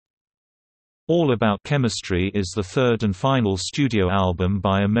All About Chemistry is the third and final studio album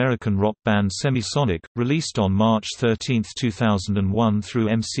by American rock band Semisonic, released on March 13, 2001 through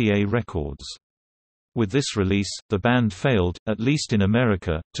MCA Records. With this release, the band failed, at least in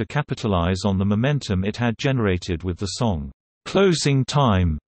America, to capitalize on the momentum it had generated with the song, "Closing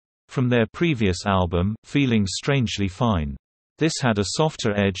Time", from their previous album, Feeling Strangely Fine. This had a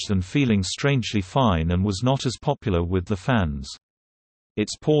softer edge than Feeling Strangely Fine and was not as popular with the fans.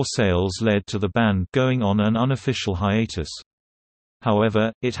 Its poor sales led to the band going on an unofficial hiatus.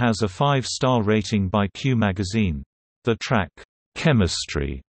 However, it has a 5-star rating by Q Magazine. The track,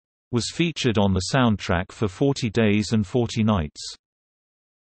 "Chemistry", was featured on the soundtrack for 40 Days and 40 Nights.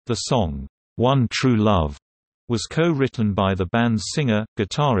 The song, "One True Love", was co-written by the band's singer,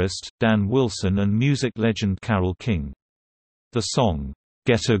 guitarist, Dan Wilson and music legend Carole King. The song,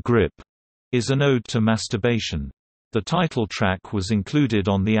 "Get a Grip", is an ode to masturbation. The title track was included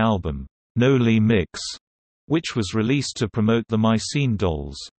on the album, Noli Mix, which was released to promote the Mycene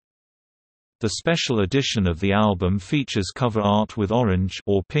Dolls. The special edition of the album features cover art with orange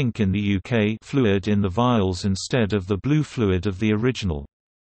or pink in the UK fluid in the vials instead of the blue fluid of the original.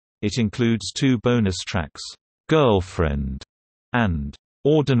 It includes 2 bonus tracks, "Girlfriend" and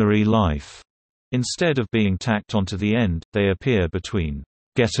 "Ordinary Life". Instead of being tacked onto the end, they appear between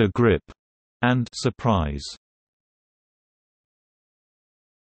 "Get a Grip" and "Surprise".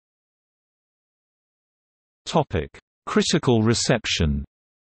 Critical reception.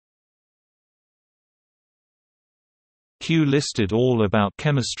 Q listed All About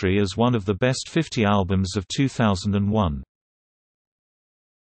Chemistry as one of the best 50 albums of 2001.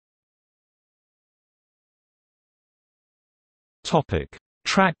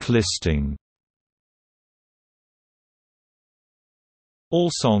 Track listing. All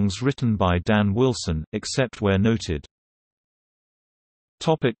songs written by Dan Wilson, except where noted.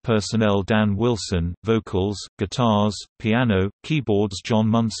 Personnel: Dan Wilson, vocals, guitars, piano, keyboards John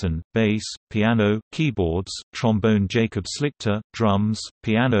Munson, bass, piano, keyboards, trombone Jacob Slichter, drums,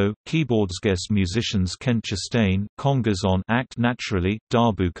 piano, keyboards. Guest musicians Kent Chastain, congas on Act Naturally,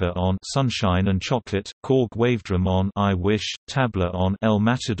 Darbuka on Sunshine and Chocolate, Korg Wavedrum on I Wish, Tabla on El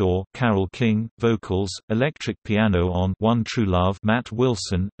Matador, Carole King, vocals, electric piano on One True Love Matt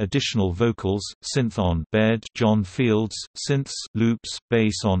Wilson, additional vocals, synth on Baird John Fields, synths, loops,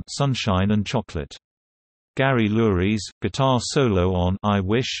 bass on Sunshine and Chocolate. Gary Louris, guitar solo on I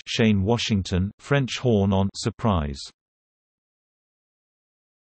Wish Shane Washington, French horn on Surprise.